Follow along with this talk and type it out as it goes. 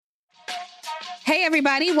Hey,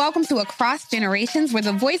 everybody. Welcome to Across Generations, where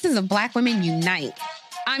the voices of Black women unite.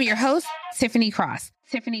 I'm your host, Tiffany Cross.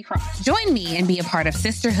 Join me and be a part of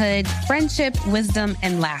sisterhood, friendship, wisdom,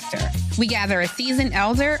 and laughter. We gather a seasoned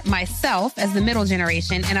elder, myself as the middle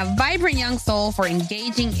generation, and a vibrant young soul for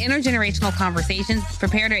engaging intergenerational conversations.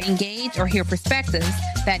 Prepare to engage or hear perspectives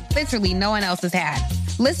that literally no one else has had.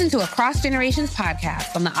 Listen to Across Generations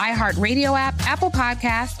podcast on the iHeartRadio app, Apple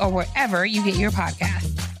Podcasts, or wherever you get your podcasts.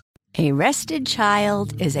 A rested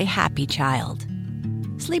child is a happy child.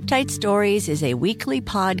 Sleep Tight Stories is a weekly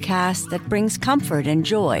podcast that brings comfort and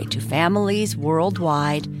joy to families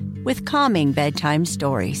worldwide with calming bedtime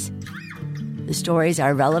stories. The stories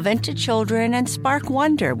are relevant to children and spark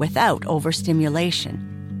wonder without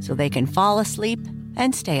overstimulation, so they can fall asleep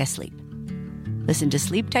and stay asleep. Listen to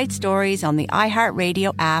Sleep Tight Stories on the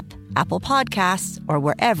iHeartRadio app, Apple Podcasts, or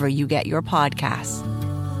wherever you get your podcasts.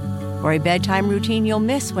 For a bedtime routine you'll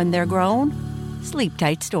miss when they're grown, Sleep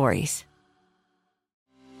Tight Stories.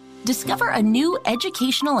 Discover a new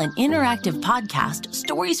educational and interactive podcast,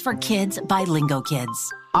 Stories for Kids by Lingo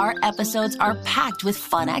Kids. Our episodes are packed with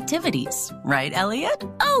fun activities. Right, Elliot?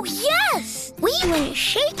 Oh, yes! We went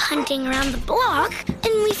shape hunting around the block,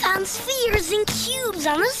 and we found spheres and cubes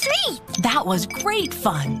on the street. That was great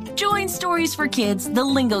fun. Join Stories for Kids, the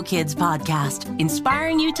Lingo Kids podcast,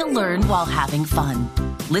 inspiring you to learn while having fun.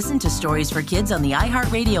 Listen to Stories for Kids on the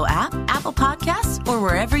iHeartRadio app, Apple Podcasts, or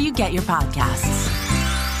wherever you get your podcasts.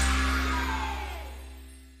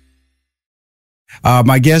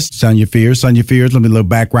 My guest, Sonia Fears. Sonia Fears, let me a little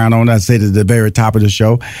background on her. I said at the very top of the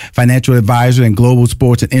show, financial advisor and global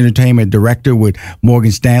sports and entertainment director with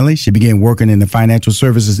Morgan Stanley. She began working in the financial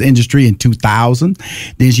services industry in 2000.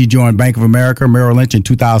 Then she joined Bank of America, Merrill Lynch in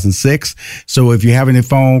 2006. So if you have any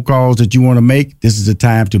phone calls that you want to make, this is the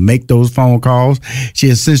time to make those phone calls. She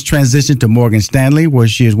has since transitioned to Morgan Stanley, where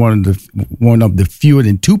she is one of the fewer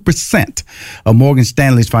than 2% of Morgan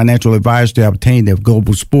Stanley's financial advisors to obtain their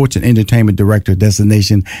global sports and entertainment director destination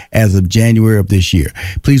as of January of this year.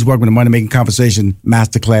 Please welcome to Money Making Conversation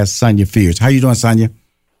Masterclass, Sonia Fears. How you doing, Sonia?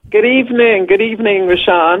 Good evening,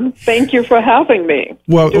 Rashawn. Thank you for having me.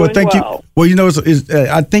 Well, thank you. Well, you know,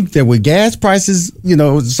 I think that with gas prices, you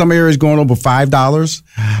know, some areas going over $5,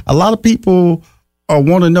 a lot of people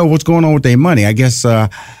want to know what's going on with their money. I guess, are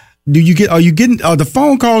the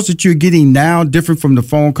phone calls that you're getting now different from the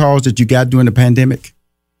phone calls that you got during the pandemic?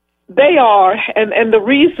 They are, and the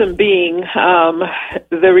reason being,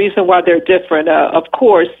 the reason why they're different. Of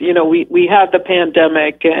course, you know, we had the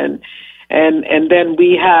pandemic, and then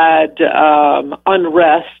we had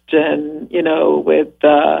unrest, and you know,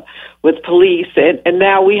 with police, and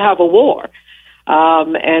now we have a war,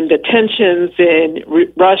 and the tensions in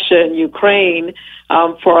Russia and Ukraine,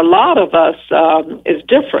 for a lot of us, is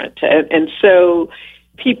different, and so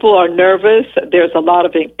people are nervous. There's a lot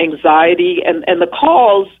of anxiety, and the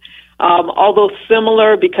calls. Although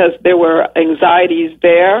similar because there were anxieties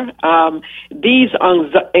there, these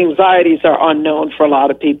anxieties are unknown for a lot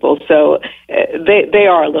of people, so they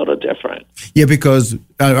are a little different. Yeah, because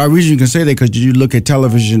the reason you can say that because you look at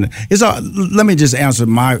television. Let me just answer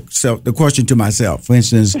the question to myself. For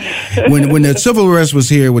instance, when the civil unrest was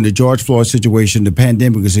here, when the George Floyd situation, the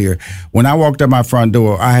pandemic was here, when I walked out my front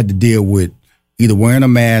door, I had to deal with either wearing a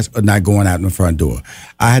mask or not going out in the front door.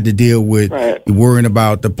 I had to deal with worrying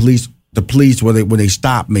about the police when they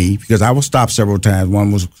stopped me, because I was stopped several times.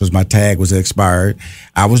 One was because my tag was expired.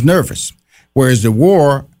 I was nervous. Whereas the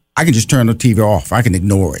war, I can just turn the TV off. I can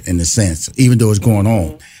ignore it in a sense, even though it's going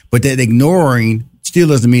on. But that ignoring still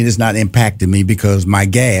doesn't mean it's not impacting me, because my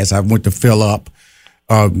gas, I went to fill up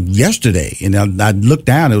yesterday, and I looked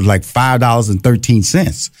down, it was like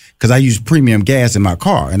 $5.13 because I use premium gas in my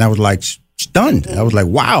car, and I was like stunned. I was like,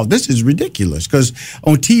 wow, this is ridiculous, because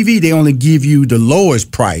on TV they only give you the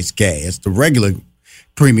lowest price gas, the regular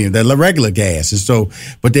premium, the regular gas. And so,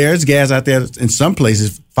 but there's gas out there in some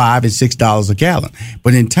places $5 and $6 a gallon.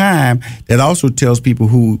 But in time, that also tells people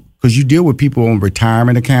because you deal with people on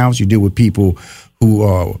retirement accounts, you deal with people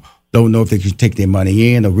who don't know if they can take their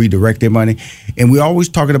money in or redirect their money. And we're always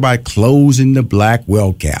talking about closing the black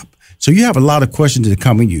wealth gap. So you have a lot of questions that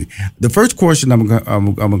come in you. The first question I'm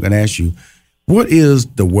going to ask you, what is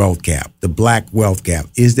the wealth gap, the black wealth gap?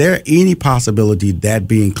 Is there any possibility that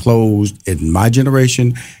being closed in my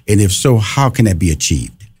generation? And if so, how can that be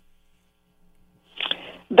achieved?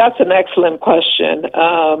 That's an excellent question.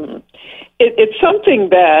 It's something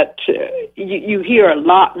that you hear a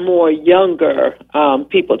lot more younger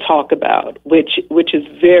people talk about, which is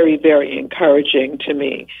very, very encouraging to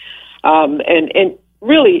me. And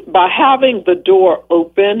really, by having the door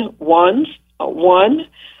open,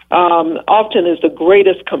 often is the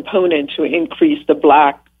greatest component to increase the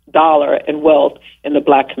black dollar and wealth in the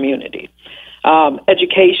black community.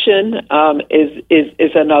 Education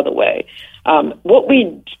is another way. What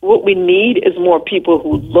we need is more people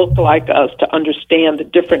who look like us to understand the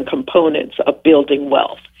different components of building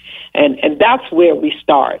wealth, and that's where we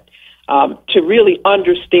start. To really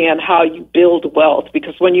understand how you build wealth,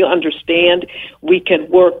 because when you understand, we can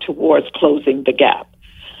work towards closing the gap.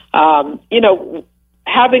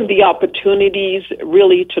 Having the opportunities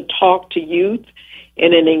really to talk to youth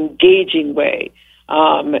in an engaging way,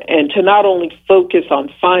 and to not only focus on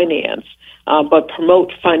finance, but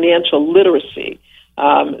promote financial literacy,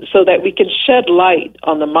 so that we can shed light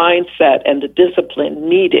on the mindset and the discipline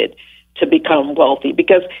needed to become wealthy,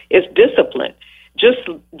 because it's discipline.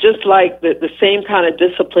 Just like the same kind of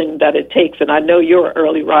discipline that it takes, and I know you're an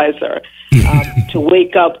early riser, to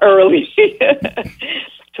wake up early,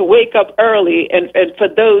 and for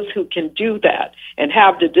those who can do that and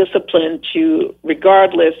have the discipline to,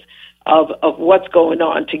 regardless of what's going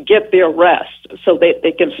on, to get their rest so that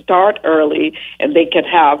they can start early and they can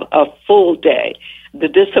have a full day. The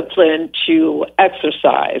discipline to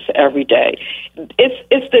exercise every day.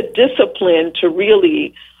 It's the discipline to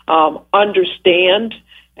really understand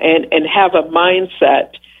and have a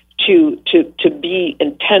mindset to be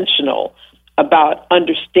intentional about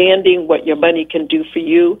understanding what your money can do for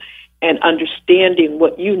you and understanding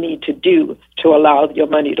what you need to do to allow your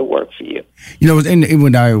money to work for you. And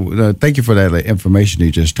when I thank you for that information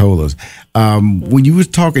you just told us. When you was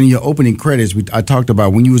talking in your opening credits, I talked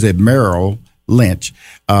about when you was at Merrill Lynch.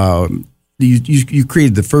 You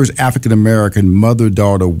created the first African-American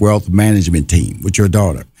mother-daughter wealth management team with your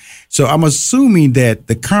daughter. So I'm assuming that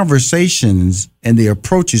the conversations and the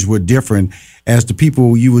approaches were different as the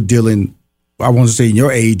people you were dealing, I want to say in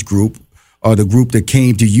your age group, or the group that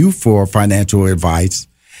came to you for financial advice,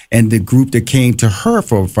 and the group that came to her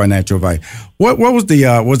for financial advice. What was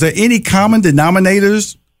was there any common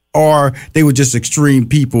denominators, or they were just extreme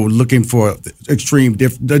people looking for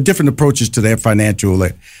different approaches to their financial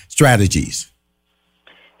strategies?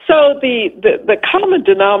 So the common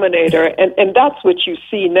denominator, and that's what you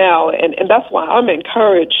see now, and that's why I'm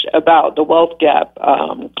encouraged about the wealth gap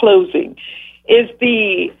closing, is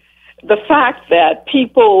the fact that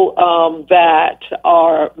people that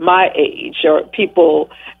are my age, or people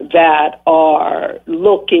that are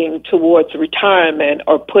looking towards retirement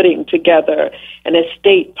or putting together an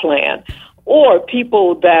estate plan, or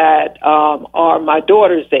people that are my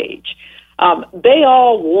daughter's age, they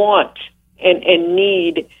all want and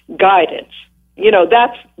need guidance.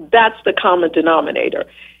 That's the common denominator.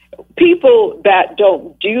 People that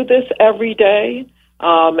don't do this every day,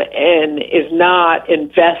 and is not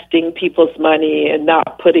investing people's money and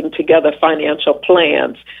not putting together financial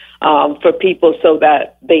plans for people so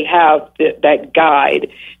that they have that guide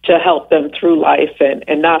to help them through life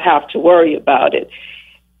and not have to worry about it.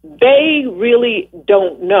 They really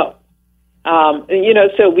don't know.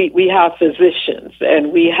 So we have physicians,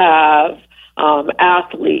 and we have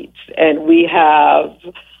athletes, and we have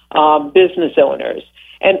business owners,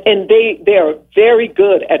 and they are very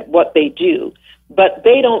good at what they do. But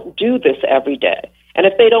they don't do this every day. And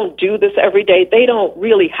if they don't do this every day, they don't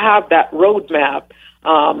really have that roadmap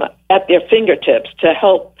at their fingertips to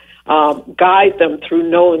help guide them through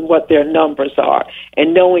knowing what their numbers are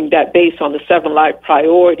and knowing that based on the 7 life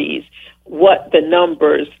priorities, what the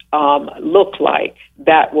numbers look like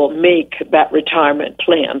that will make that retirement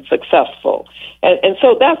plan successful. And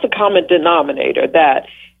so that's a common denominator, that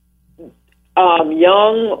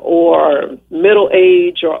young or middle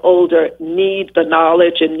age or older need the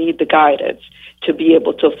knowledge and need the guidance to be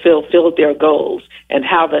able to fulfill their goals and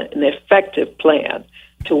have an effective plan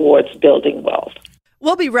towards building wealth.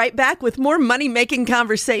 We'll be right back with more Money Making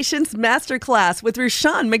Conversations Masterclass with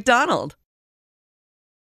Rushion McDonald.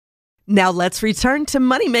 Now let's return to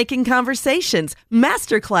Money Making Conversations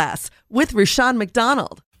Masterclass with Rushion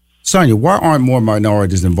McDonald. Sonia, why aren't more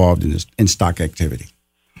minorities involved in stock activity?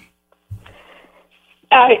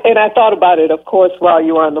 I thought about it, of course, while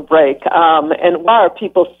you were on the break. And why are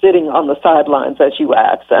people sitting on the sidelines, as you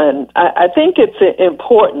asked? And I think it's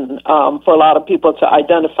important for a lot of people to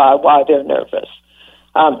identify why they're nervous.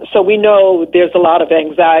 So we know there's a lot of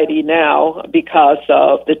anxiety now because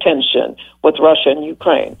of the tension with Russia and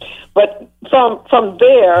Ukraine. But from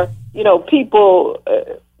there, people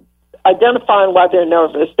identifying why they're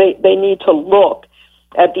nervous, they need to look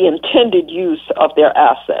at the intended use of their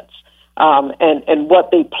assets. And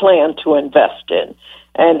what they plan to invest in.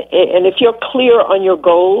 And if you're clear on your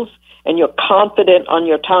goals and you're confident on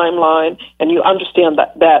your timeline and you understand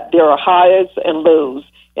that there are highs and lows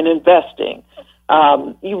in investing,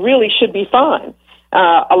 you really should be fine.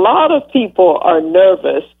 A lot of people are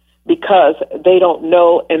nervous because they don't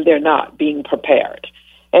know and they're not being prepared.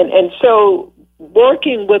 And so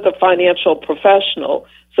working with a financial professional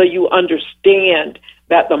so you understand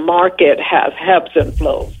that the market has ebbs and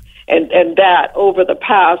flows, and that over the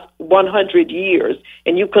past 100 years,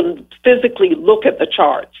 and you can physically look at the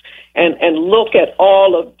charts and look at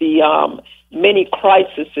all of the many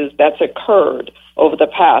crises that's occurred over the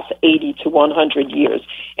past 80 to 100 years,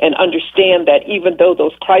 and understand that even though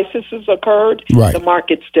those crises occurred, right, the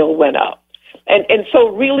market still went up. And so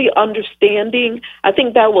really understanding, I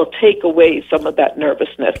think that will take away some of that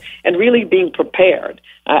nervousness, and really being prepared,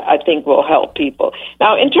 I think, will help people.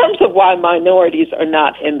 Now, in terms of why minorities are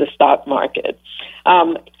not in the stock market,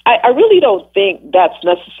 I really don't think that's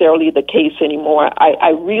necessarily the case anymore.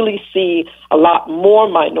 I really see a lot more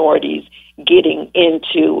minorities getting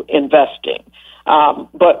into investing.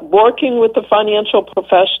 But working with a financial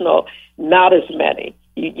professional, not as many.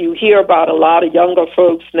 You hear about a lot of younger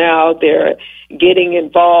folks now, they're getting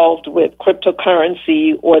involved with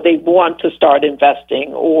cryptocurrency, or they want to start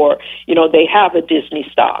investing, or, they have a Disney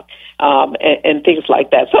stock, and things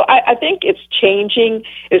like that. So I think it's changing.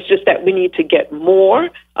 It's just that we need to get more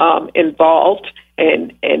involved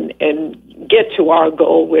and get to our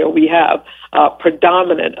goal where we have a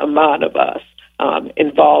predominant amount of us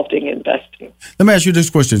involved in investing. Let me ask you this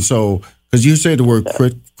question. So, because you say the word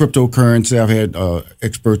cryptocurrency, I've had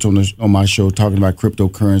experts on my show talking about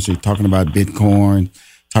cryptocurrency, talking about Bitcoin,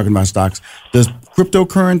 talking about stocks. Does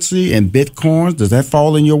cryptocurrency and Bitcoin, does that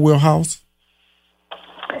fall in your wheelhouse?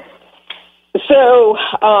 So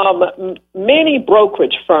many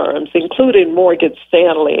brokerage firms, including Morgan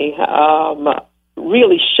Stanley,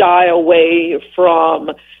 really shy away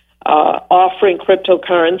from offering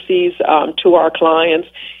cryptocurrencies to our clients.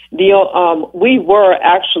 We were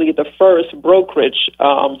actually the first brokerage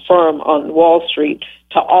firm on Wall Street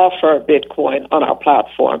to offer Bitcoin on our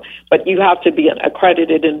platform, but you have to be an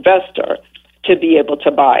accredited investor to be able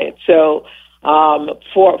to buy it. So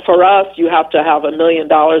for us, you have to have $1 million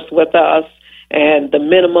with us, and the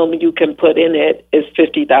minimum you can put in it is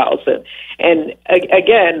 $50,000. And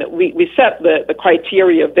again, we set the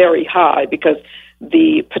criteria very high because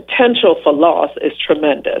the potential for loss is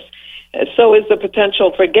tremendous. And so is the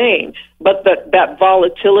potential for gain. But that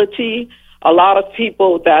volatility, a lot of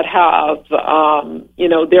people that have,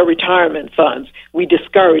 their retirement funds, we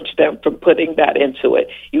discourage them from putting that into it.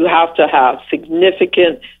 You have to have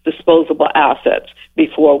significant disposable assets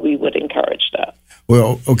before we would encourage that.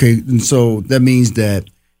 Well, okay, and so that means that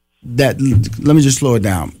let me just slow it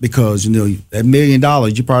down, because that $1 million,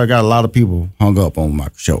 you probably got a lot of people hung up on my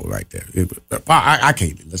show right there. I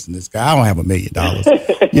can't listen to this guy. I don't have $1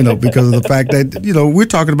 million, because of the fact that we're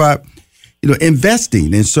talking about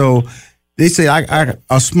investing, and so they say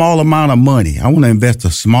a small amount of money. I want to invest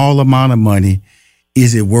a small amount of money.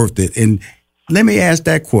 Is it worth it? And let me ask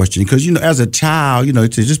that question, because as a child, to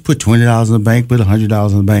just put $20 in the bank, put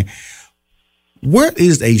 $100 in the bank. What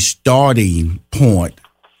is a starting point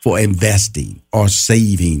for investing or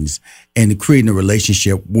savings and creating a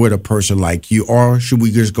relationship with a person like you? Or should we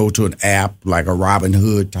just go to an app like a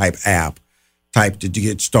Robinhood type app to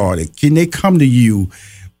get started? Can they come to you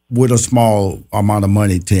with a small amount of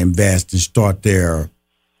money to invest and start their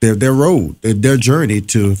road, their journey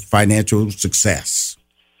to financial success?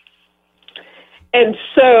 And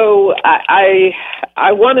so I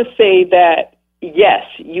want to say that, yes,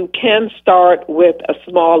 you can start with a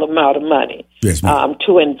small amount of money, yes,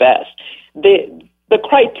 to invest. The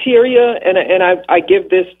criteria, and I give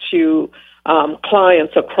this to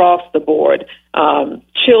clients across the board,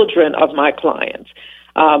 children of my clients,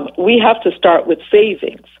 we have to start with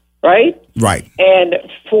savings, right? Right. And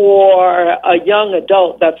for a young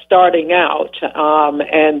adult that's starting out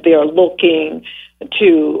and they're looking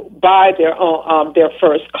to buy their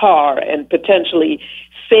first car and potentially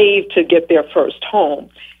save to get their first home,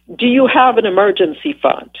 do you have an emergency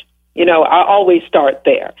fund? I always start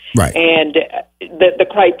there. Right. And the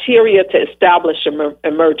criteria to establish an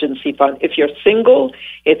emergency fund, if you're single,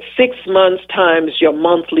 it's 6 months times your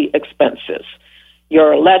monthly expenses,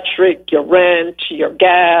 your electric, your rent, your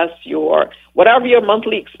gas, whatever your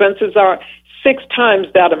monthly expenses are, 6 times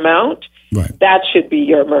that amount. Right. That should be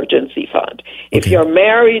your emergency fund. If you're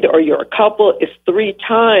married or you're a couple, it's 3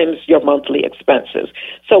 times your monthly expenses.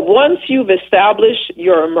 So once you've established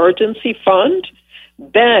your emergency fund,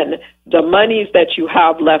 then the monies that you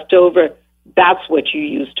have left over, that's what you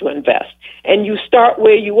use to invest. And you start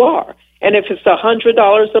where you are. And if it's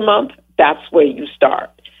 $100 a month, that's where you start.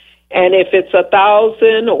 And if it's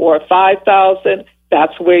 $1,000 or $5,000,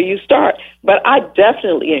 that's where you start. But I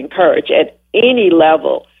definitely encourage at any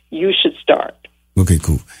level, you should start. Okay,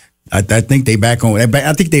 cool. I think they back on.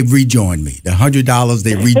 I think they've rejoined me. The $100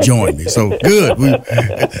 they rejoined me. So good.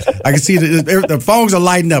 I can see the phones are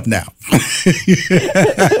lighting up now.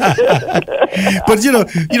 But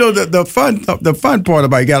the fun part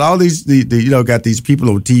about it, you got all these got these people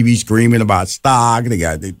on TV screaming about stock. They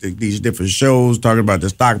got these different shows talking about the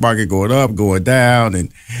stock market going up, going down,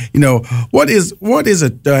 and what is you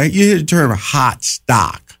hear the term hot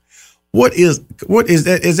stock. What is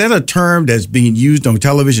that? Is that a term that's being used on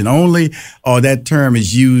television only, or that term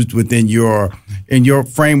is used within your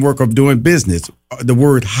framework of doing business? The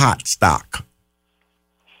word hot stock.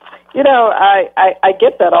 I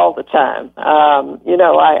get that all the time.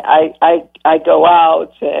 I go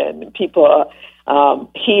out and people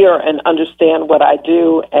hear and understand what I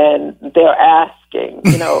do, and they're asking,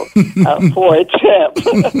 for a tip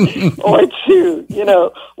or two.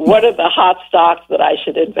 What are the hot stocks that I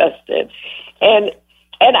should invest in? And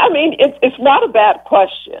I mean, it's not a bad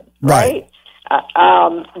question, right? But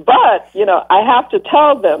I have to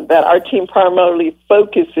tell them that our team primarily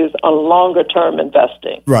focuses on longer term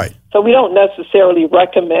investing. Right. So we don't necessarily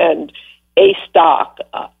recommend a stock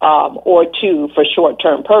or two for short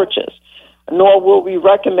term purchase, nor will we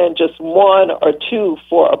recommend just one or two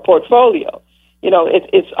for a portfolio.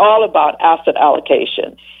 It's all about asset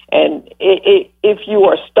allocation. And if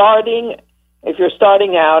you're starting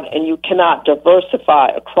out and you cannot diversify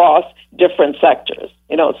across different sectors,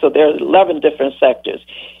 so there's 11 different sectors,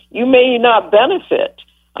 you may not benefit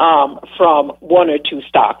from one or two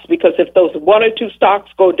stocks, because if those one or two stocks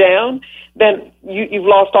go down, then you've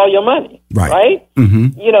lost all your money, right?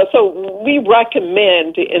 Mm-hmm. So we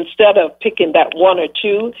recommend, instead of picking that one or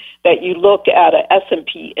two, that you look at an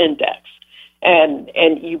S&P index. And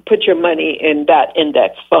you put your money in that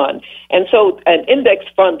index fund. And so an index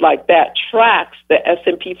fund like that tracks the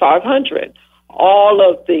S&P 500, all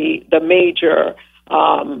of the major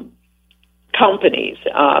companies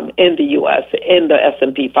in the U.S. in the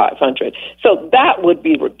S&P 500. So that would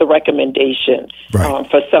be the recommendation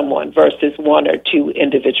for someone versus one or two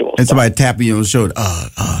individuals. And somebody tapping you on the shoulder,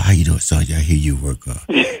 how you doing, son? I hear you work.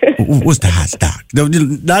 What's the hot stock?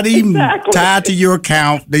 Not even tied to your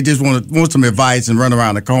account. They just want some advice and run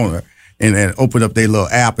around the corner and open up their little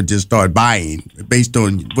app and just start buying based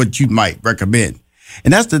on what you might recommend.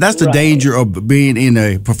 And that's the danger of being in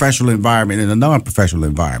a professional environment and a non-professional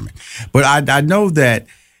environment. But I know that,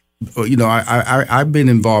 I've been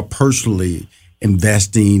involved personally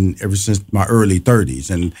investing ever since my early 30s.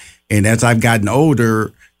 And as I've gotten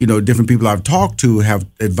older, different people I've talked to have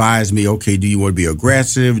advised me, okay, do you want to be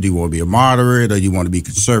aggressive? Do you want to be a moderate? Or do you want to be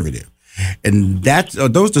conservative? And are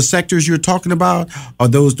those the sectors you're talking about? Are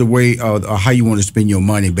those the way or how you want to spend your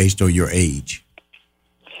money based on your age?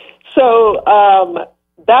 So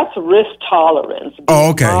that's risk tolerance.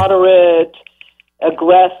 Okay. Moderate,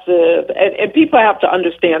 aggressive, and people have to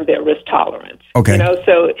understand their risk tolerance. Okay.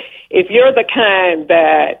 So if you're the kind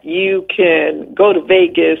that you can go to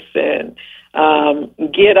Vegas and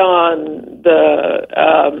get on the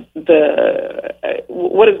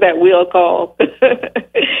what is that wheel called?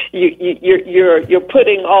 You're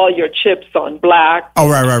putting all your chips on black. Oh,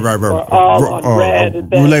 right. Or all on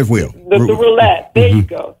red. Roulette wheel. The roulette. There you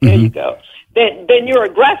go. There you go. Then you're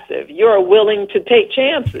aggressive. You're willing to take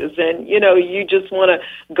chances, and you just want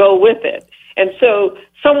to go with it. And so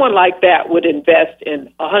someone like that would invest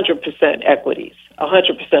in 100% equities,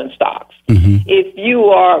 100% stocks. Mm-hmm. If you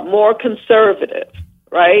are more conservative,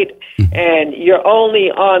 right, and you're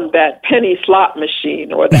only on that penny slot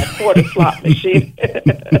machine or that quarter slot machine.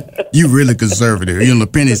 You really conservative. You're on the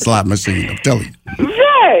penny slot machine, I'm telling you.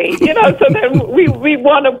 Right. So then we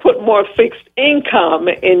want to put more fixed income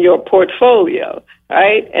in your portfolio,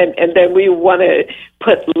 right? And then we want to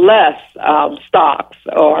put less stocks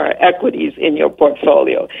or equities in your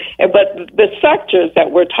portfolio. But the sectors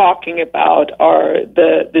that we're talking about are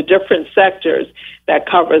the different sectors that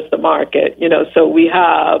covers the market. So we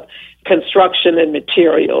have construction and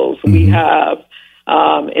materials, we have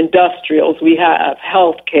industrials, we have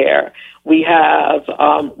healthcare, we have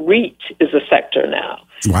REIT is a sector now.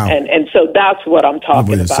 Wow. And so that's what I'm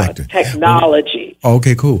talking about, sector. Technology.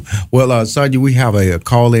 Okay, cool. Well, Sonia, we have a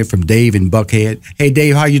call in from Dave in Buckhead. Hey,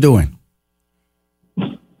 Dave, how you doing?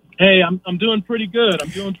 Hey, I'm doing pretty good.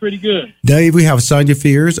 Dave, we have Sonia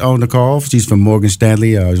Fears on the call. She's from Morgan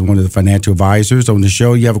Stanley, one of the financial advisors on the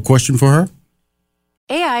show. You have a question for her?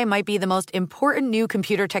 AI might be the most important new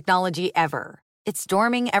computer technology ever. It's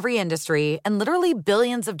storming every industry, and literally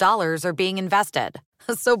billions of dollars are being invested.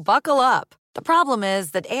 So buckle up. The problem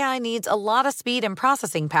is that AI needs a lot of speed and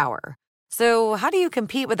processing power. So how do you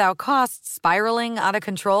compete without costs spiraling out of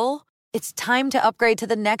control? It's time to upgrade to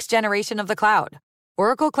the next generation of the cloud.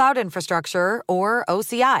 Oracle Cloud Infrastructure, or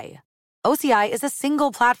OCI. OCI is a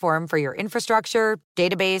single platform for your infrastructure,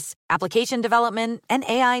 database, application development, and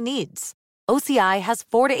AI needs. OCI has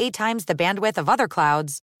 4 to 8 times the bandwidth of other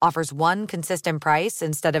clouds, offers one consistent price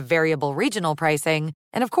instead of variable regional pricing,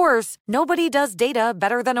 and of course, nobody does data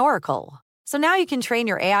better than Oracle. So now you can train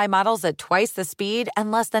your AI models at twice the speed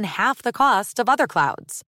and less than half the cost of other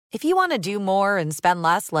clouds. If you want to do more and spend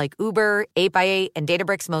less like Uber, 8x8, and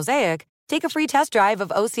Databricks Mosaic, take a free test drive of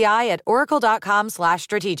OCI at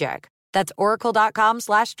oracle.com/strategic. That's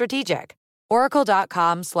oracle.com/strategic.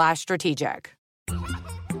 oracle.com/strategic.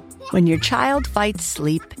 When your child fights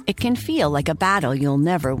sleep, it can feel like a battle you'll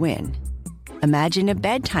never win. Imagine a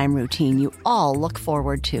bedtime routine you all look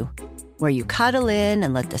forward to, where you cuddle in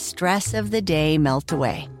and let the stress of the day melt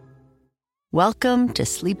away. Welcome to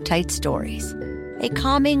Sleep Tight Stories, a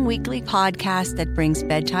calming weekly podcast that brings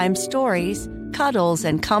bedtime stories, cuddles,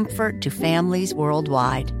 and comfort to families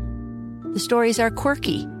worldwide. The stories are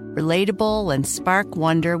quirky, relatable, and spark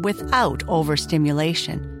wonder without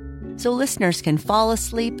overstimulation, so listeners can fall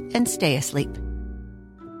asleep and stay asleep.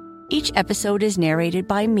 Each episode is narrated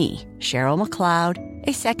by me, Cheryl McLeod,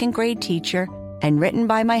 a second-grade teacher, and written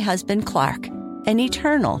by my husband, Clark, an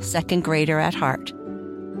eternal second grader at heart.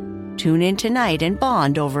 Tune in tonight and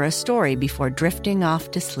bond over a story before drifting off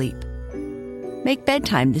to sleep. Make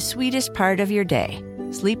bedtime the sweetest part of your day.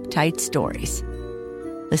 Sleep Tight Stories.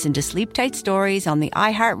 Listen to Sleep Tight Stories on the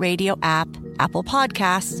iHeartRadio app, Apple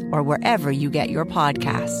Podcasts, or wherever you get your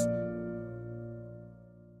podcasts.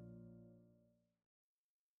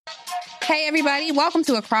 Hey, everybody. Welcome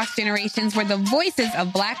to Across Generations, where the voices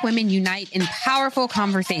of Black women unite in powerful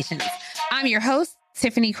conversations. I'm your host,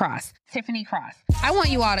 Tiffany Cross. I want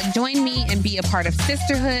you all to join me and be a part of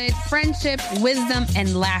sisterhood, friendship, wisdom,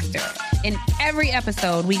 and laughter. In every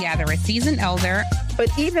episode, we gather a seasoned elder. But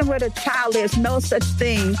even with a child, there's no such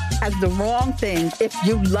thing as the wrong thing if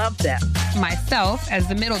you love them. Myself, as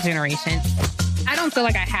the middle generation. I don't feel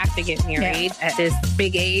like I have to get married at this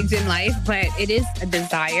big age in life, but it is a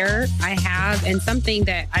desire I have and something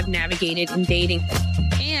that I've navigated in dating.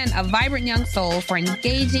 And a vibrant young soul for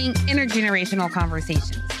engaging intergenerational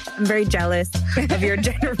conversations. I'm very jealous of your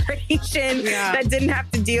generation that didn't have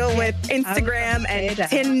to deal with Instagram and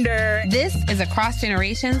Tinder. This is Across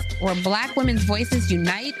Generations, where Black women's voices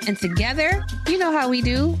unite, and together, you know how we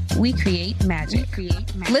do, we create magic.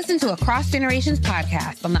 Listen to Across Generations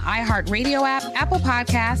podcast on the iHeartRadio app, Apple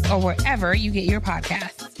Podcasts, or wherever you get your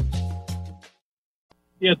podcasts.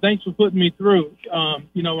 Yeah, thanks for putting me through.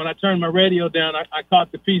 When I turned my radio down, I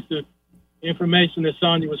caught the piece of information that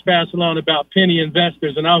Sonia was passing along about penny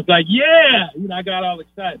investors, and I was like, yeah! I got all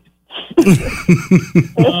excited.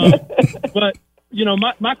 But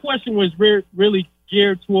my question was really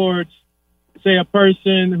geared towards, say, a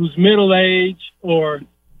person who's middle-aged or,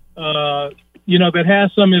 that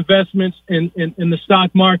has some investments in the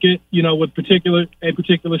stock market, with a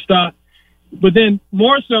particular stock. But then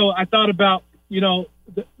more so, I thought about,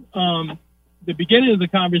 the beginning of the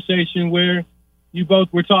conversation where you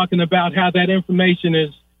both were talking about how that information is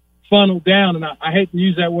funneled down. And I hate to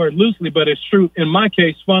use that word loosely, but it's true in my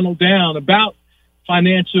case, funneled down about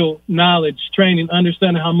financial knowledge, training,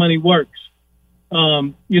 understanding how money works.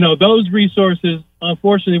 Those resources,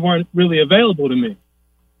 unfortunately, weren't really available to me,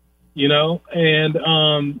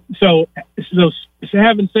 and so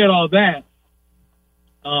having said all that,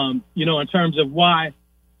 in terms of why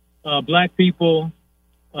Black people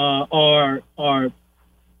are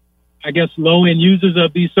I guess low-end users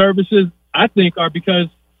of these services, I think are because,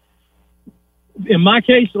 in my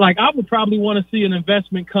case, like I would probably want to see an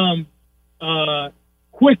investment come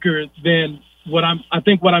quicker than what I'm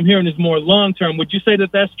hearing is more long-term. Would you say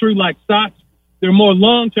that that's true? Like stocks, they're more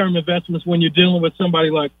long-term investments when you're dealing with somebody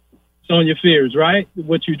like Sonia Fears, right?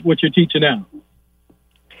 What you're teaching now.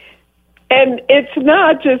 And it's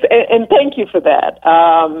not just, and thank you for that.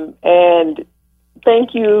 And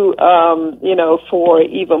thank you, for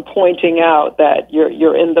even pointing out that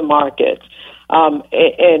you're in the market, and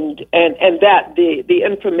that the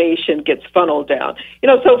information gets funneled down.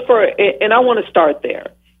 And I want to start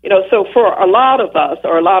there. So for a lot of us,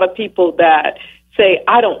 or a lot of people that say,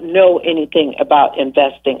 I don't know anything about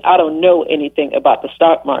investing, I don't know anything about the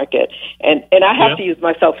stock market, and I have to use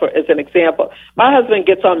myself as an example. My husband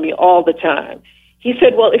gets on me all the time. He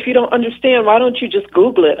said, well, if you don't understand, why don't you just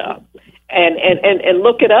Google it up and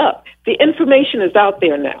look it up? The information is out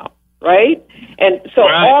there now, right? And so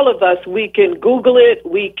all of us, we can Google it,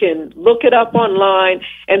 we can look it up online,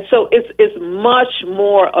 and so it's much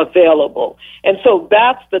more available. And so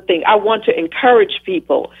that's the thing. I want to encourage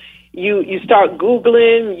people, you start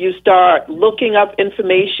Googling, you start looking up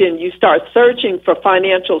information, you start searching for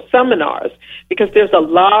financial seminars, because there's a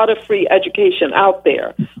lot of free education out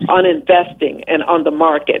there on investing and on the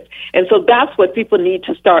market. And so that's what people need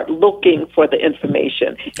to start looking for, the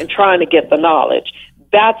information and trying to get the knowledge.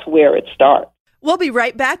 That's where it starts. We'll be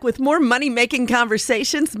right back with more Money-Making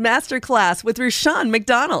Conversations Masterclass with Rushion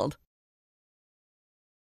McDonald.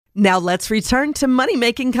 Now let's return to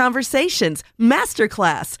Money-Making Conversations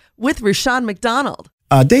Masterclass with Rushion McDonald.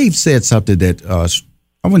 Dave said something that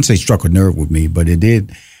I wouldn't say struck a nerve with me, but it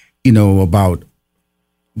did, about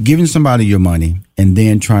giving somebody your money and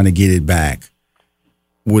then trying to get it back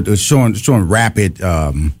with showing rapid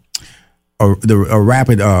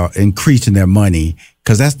rapid increase in their money,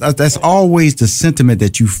 because that's always the sentiment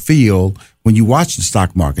that you feel when you watch the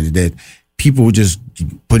stock market, that people just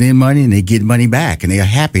put in money and they get money back and they're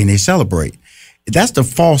happy and they celebrate. That's the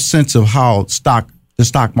false sense of how the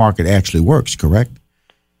stock market actually works, correct?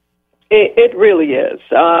 It really is.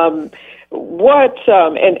 And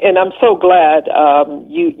I'm so glad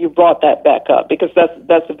you brought that back up, because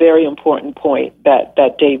that's a very important point that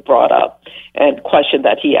Dave brought up and question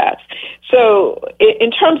that he asked. So in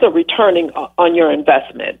terms of returning on your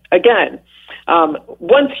investment, again,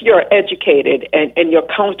 once you're educated and you're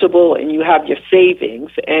comfortable and you have your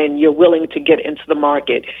savings and you're willing to get into the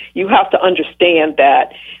market, you have to understand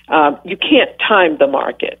that you can't time the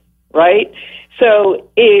market, right? So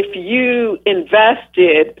if you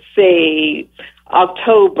invested, say,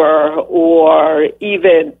 October or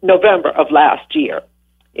even November of last year,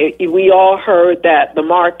 we all heard that the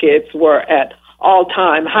markets were at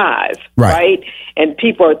all-time highs, right? And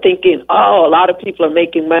people are thinking, a lot of people are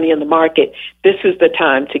making money in the market. This is the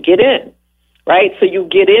time to get in, right? So you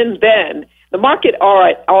get in then. The market are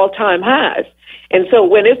at all-time highs. And so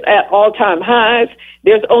when it's at all-time highs,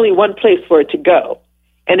 there's only one place for it to go,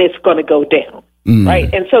 and it's going to go down.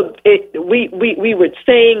 Right. And so we were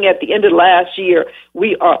saying at the end of last year,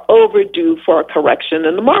 we are overdue for a correction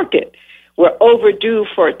in the market. We're overdue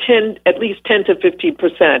for at least 10 to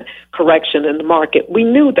 15% correction in the market. We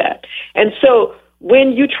knew that. And so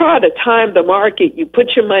when you try to time the market, you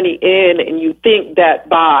put your money in and you think that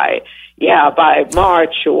by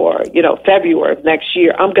March or, February of next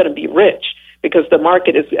year, I'm going to be rich, because the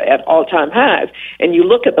market is at all-time highs. And you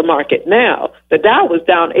look at the market now, the Dow was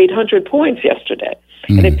down 800 points yesterday.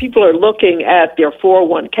 And if people are looking at their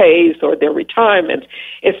 401ks or their retirements,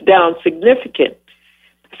 it's down significant.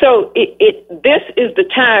 So this is the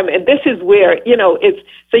time, and this is where,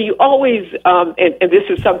 so you always, and this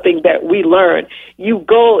is something that we learn,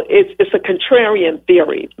 it's a contrarian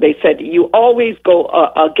theory. They said you always go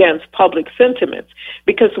against public sentiments,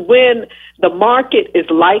 because when the market is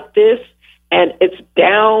like this, and it's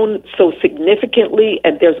down so significantly,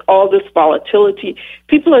 and there's all this volatility,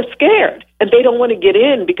 people are scared, and they don't want to get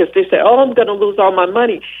in because they say, I'm going to lose all my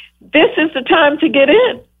money. This is the time to get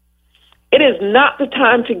in. It is not the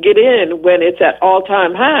time to get in when it's at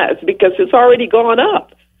all-time highs, because it's already gone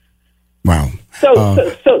up. Wow. So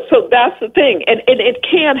that's the thing, and it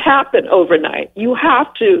can't happen overnight. You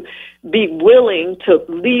have to be willing to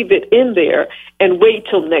leave it in there and wait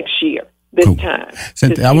till next year. Time.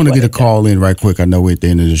 Cynthia, I want to get a call in right quick. I know we're at the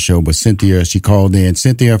end of the show, but Cynthia, she called in.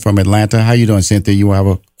 Cynthia from Atlanta. How you doing, Cynthia? You have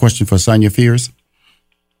a question for Sonia Fears?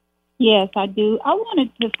 Yes, I do. I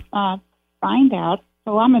wanted to find out.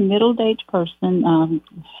 So I'm a middle-aged person,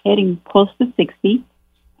 heading close to 60.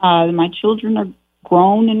 My children are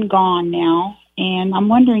grown and gone now, and I'm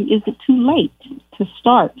wondering, is it too late to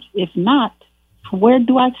start? If not, where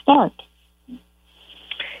do I start?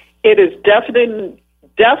 It is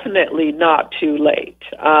definitely not too late.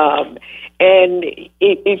 And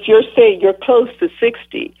if you're saying you're close to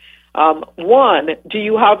 60, one, do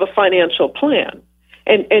you have a financial plan?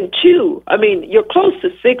 And two, you're close to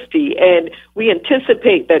 60, and we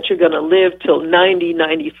anticipate that you're going to live till 90,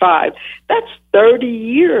 95. That's 30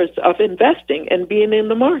 years of investing and being in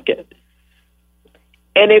the market.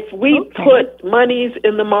 And if we put monies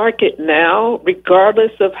in the market now,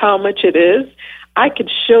 regardless of how much it is, I could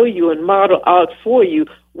show you and model out for you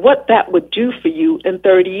what that would do for you in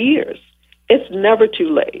 30 years. It's never too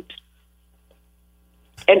late.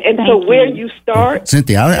 And so where you start...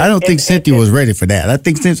 Cynthia, I don't think Cynthia was ready for that. I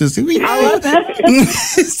think Cynthia's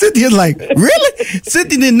like, really?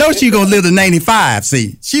 Cynthia didn't know she was going to live to 95.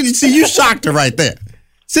 See, you shocked her right there.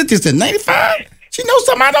 Cynthia said, 95? She knows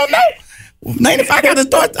something I don't know. 95, I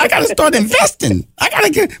got to start investing. I got to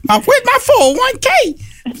get where's my 401k?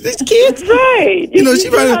 These kids, right? She was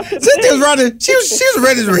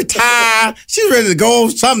ready to retire. She was ready to go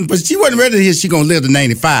something, but she wasn't ready to hear she gonna live to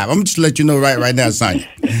 95. I'm just let you know right now, Sonia.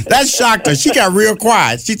 That shocked her. She got real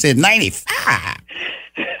quiet. She said 95.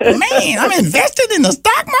 Man, I'm invested in the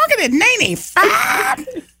stock market at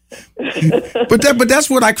 95. But that's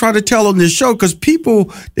what I try to tell on this show, because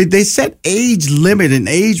people they set age limit and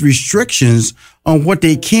age restrictions on what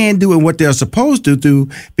they can do and what they're supposed to do,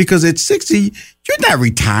 because at 60 you're not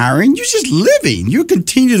retiring, you're just living. You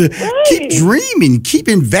continue to keep dreaming, keep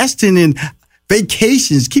investing in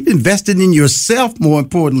vacations, keep investing in yourself, more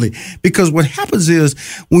importantly, because what happens is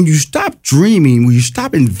when you stop dreaming, when you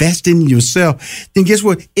stop investing in yourself, then guess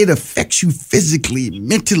what? It affects you physically,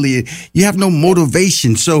 mentally. You have no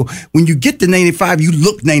motivation. So when you get to 95, you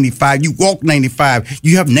look 95, you walk 95,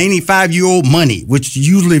 you have 95-year-old money, which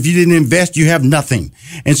usually if you didn't invest, you have nothing.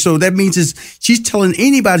 And so that means she's telling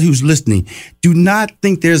anybody who's listening, do not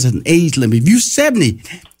think there's an age limit. If you're 70,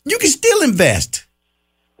 you can still invest.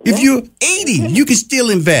 If you're 80, you can still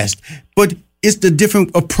invest, but it's the different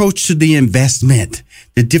approach to the investment,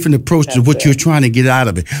 the different approach to what you're trying to get out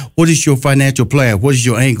of it. What is your financial plan? What is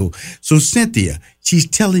your angle? So Cynthia, she's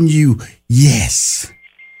telling you, yes,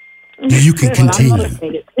 you can continue.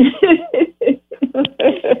 Thank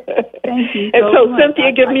you. And so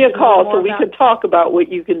Cynthia, give me a call so we can talk about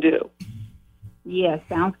what you can do. Yes,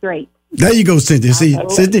 sounds great. There you go, Cynthia. See,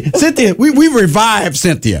 Cynthia, we revived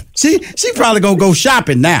Cynthia. She probably gonna go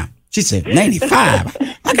shopping now. She said, 95.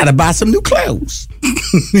 I gotta buy some new clothes.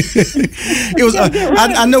 It was.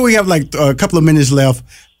 I know we have like a couple of minutes left.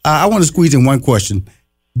 I want to squeeze in one question.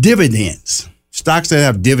 Dividends, stocks that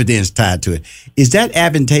have dividends tied to it. Is that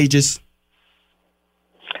advantageous?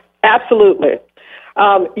 Absolutely.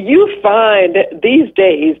 You find these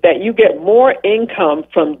days that you get more income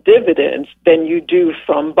from dividends than you do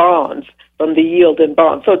from bonds, from the yield in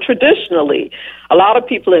bonds. So traditionally, a lot of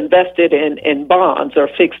people invested in bonds or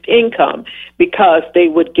fixed income because they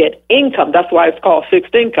would get income. That's why it's called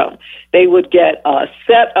fixed income. They would get a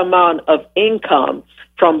set amount of income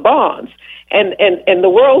from bonds. And the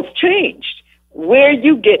world's changed. Where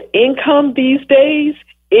you get income these days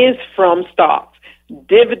is from stocks.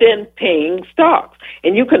 Dividend-paying stocks.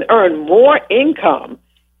 And you can earn more income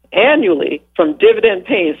annually from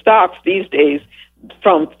dividend-paying stocks these days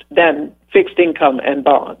than fixed income and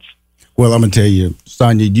bonds. Well, I'm going to tell you,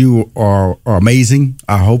 Sonia, you are amazing.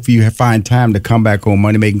 I hope you find time to come back on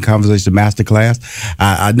Money Making Conversation Masterclass.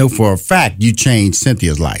 I know for a fact you changed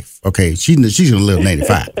Cynthia's life. Okay, she's going to live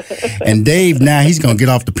 95. And Dave, now he's going to get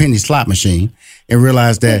off the penny slot machine and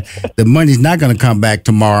realize that the money's not going to come back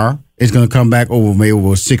tomorrow. It's going to come back over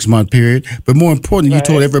a 6-month period. But more importantly, you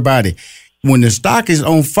told everybody, when the stock is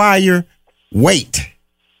on fire, wait.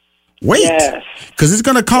 Because it's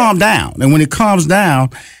going to calm down. And when it calms down,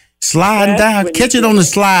 slide down, catch it on the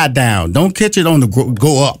slide down. Don't catch it on the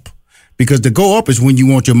go up. Because the go up is when you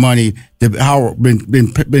want your money how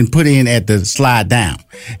been put in at the slide down.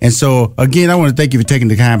 And so, again, I want to thank you for taking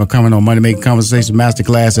the time of coming on Money Making Conversation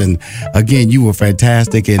Masterclass. And, again, you were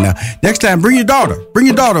fantastic. And next time, bring your daughter. Bring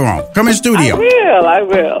your daughter on. Come in studio. I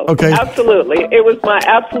will. Okay. Absolutely. It was my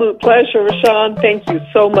absolute pleasure, Rashawn. Thank you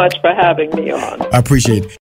so much for having me on. I appreciate it.